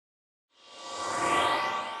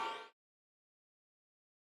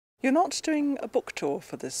You're not doing a book tour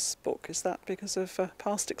for this book. Is that because of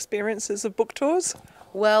past experiences of book tours?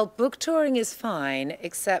 Well, book touring is fine,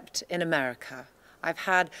 except in America. I've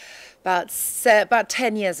had about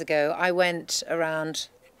 10 years ago, I went around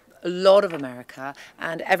a lot of America,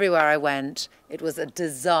 and everywhere I went, it was a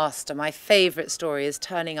disaster. My favorite story is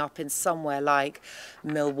turning up in somewhere like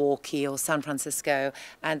Milwaukee or San Francisco,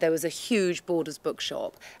 and there was a huge Borders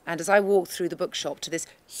bookshop. And as I walked through the bookshop to this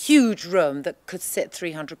huge room that could sit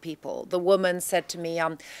 300 people, the woman said to me,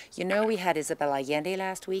 you know, we had Isabelle Allende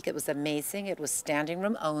last week. It was amazing. It was standing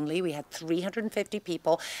room only. We had 350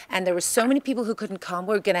 people, and there were so many people who couldn't come.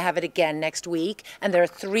 We're going to have it again next week, and there are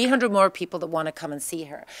 300 more people that want to come and see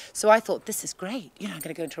her. So I thought, this is great. You know, I'm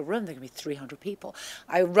going to go into a room, there are going to be 300 people.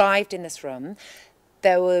 I arrived in this room.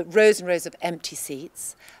 There were rows and rows of empty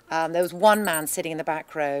seats. There was one man sitting in the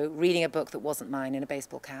back row reading a book that wasn't mine in a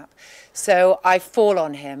baseball cap. So I fall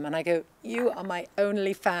on him and I go, you are my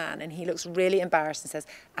only fan. And he looks really embarrassed and says,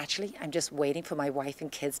 actually, I'm just waiting for my wife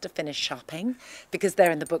and kids to finish shopping because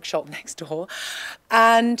they're in the bookshop next door.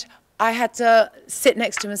 And I had to sit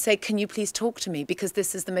next to him and say, can you please talk to me? Because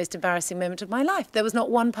this is the most embarrassing moment of my life. There was not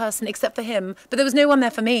one person except for him, but there was no one there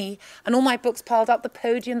for me. And all my books piled up, the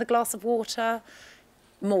podium, the glass of water.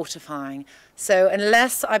 Mortifying. So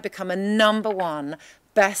unless I become a #1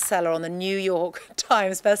 bestseller on the New York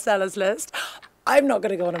Times bestsellers list, I'm not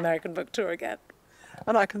going to go on an American book tour again.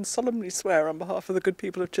 And I can solemnly swear on behalf of the good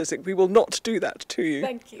people of Chiswick, we will not do that to you.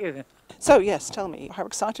 Thank you. So yes, tell me, how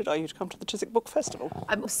excited are you to come to the Chiswick Book Festival?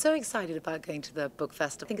 I'm so excited about going to the book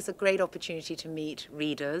festival. I think it's a great opportunity to meet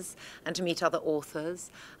readers and to meet other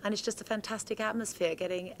authors. And it's just a fantastic atmosphere,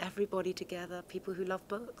 getting everybody together, people who love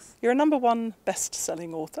books. You're a #1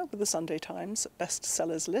 best-selling author with the Sunday Times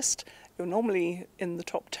bestsellers list. You're normally in the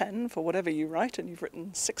top 10 for whatever you write, and you've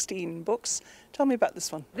written 16 books. Tell me about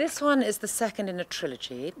this one. This one is the second in a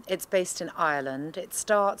trilogy. It's based in Ireland. It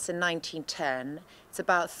starts in 1910. It's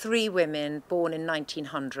about 3 women born in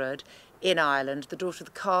 1900 in Ireland, the daughter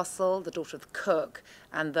of the castle, the daughter of the cook,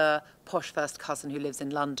 and the posh first cousin who lives in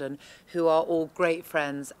London, who are all great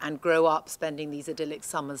friends and grow up spending these idyllic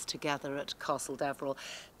summers together at Castle Deverill.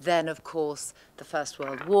 Then, of course, the First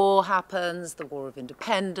World War happens, the War of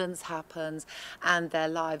Independence happens, and their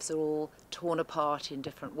lives are all torn apart in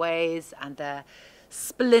different ways, and they're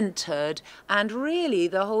splintered. And really,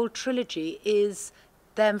 the whole trilogy is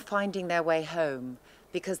them finding their way home,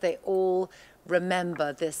 because they all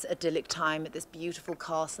remember this idyllic time at this beautiful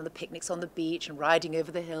castle and the picnics on the beach and riding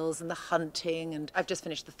over the hills and the hunting. And I've just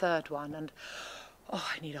finished the 3rd one, and oh,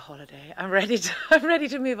 I need a holiday. I'm ready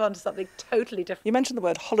to move on to something totally different. You mentioned the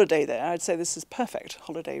word holiday there. I'd say this is perfect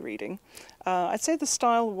holiday reading. I'd say the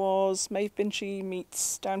style was Maeve Binchy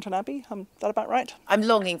meets Downton Abbey. That about right? I'm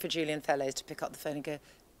longing for Julian Fellowes to pick up the phone and go,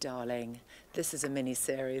 darling, this is a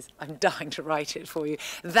mini-series. I'm dying to write it for you.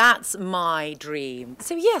 That's my dream.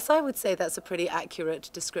 So yes, I would say that's a pretty accurate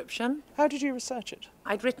description. How did you research it?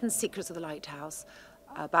 I'd written Secrets of the Lighthouse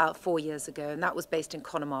about 4 years ago, and that was based in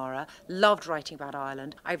Connemara. Loved writing about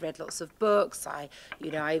Ireland. I read lots of books. I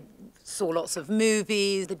saw lots of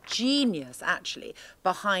movies. The genius, actually,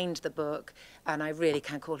 behind the book, and I really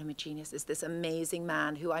can call him a genius, is this amazing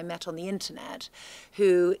man who I met on the internet,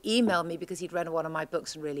 who emailed me because he'd read one of my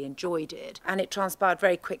books and really enjoyed it. And it transpired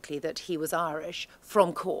very quickly that he was Irish,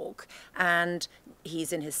 from Cork, and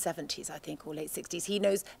he's in his 70s, I think, or late 60s. He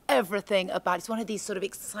knows everything about, it's one of these sort of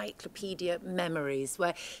encyclopedia memories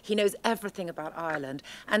where he knows everything about Ireland.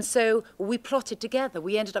 And so we plotted together.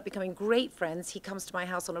 We ended up becoming great friends. He comes to my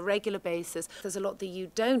house on a regular basis. There's a lot that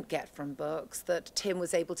you don't get from books that Tim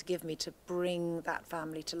was able to give me to bring that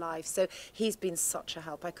family to life. So he's been such a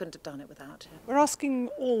help. I couldn't have done it without him. We're asking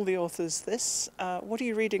all the authors this. What are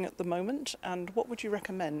you reading at the moment, and what would you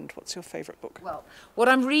recommend? What's your favourite book? Well, what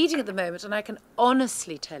I'm reading at the moment, and I can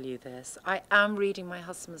honestly tell you this, I am reading my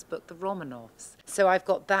husband's book, The Romanovs. So I've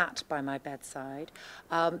got that by my bedside.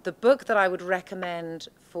 The book that I would recommend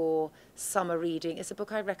for summer reading is a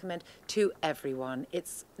book I recommend to everyone.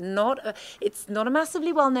 It's not a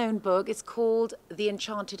massively well-known book. It's called The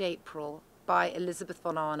Enchanted April by Elizabeth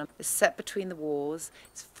von Arnim. It's set between the wars.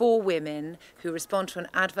 It's 4 women who respond to an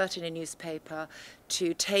advert in a newspaper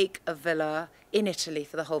to take a villa in Italy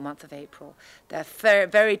for the whole month of April. They're very,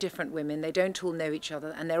 very different women. They don't all know each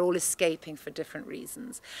other, and they're all escaping for different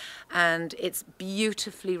reasons. And it's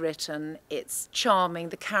beautifully written. It's charming.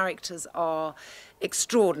 The characters are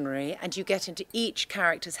extraordinary, and you get into each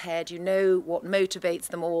character's head. You know what motivates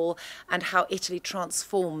them all and how Italy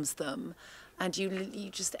transforms them. And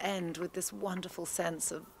you just end with this wonderful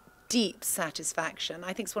sense of deep satisfaction.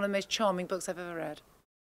 I think it's one of the most charming books I've ever read.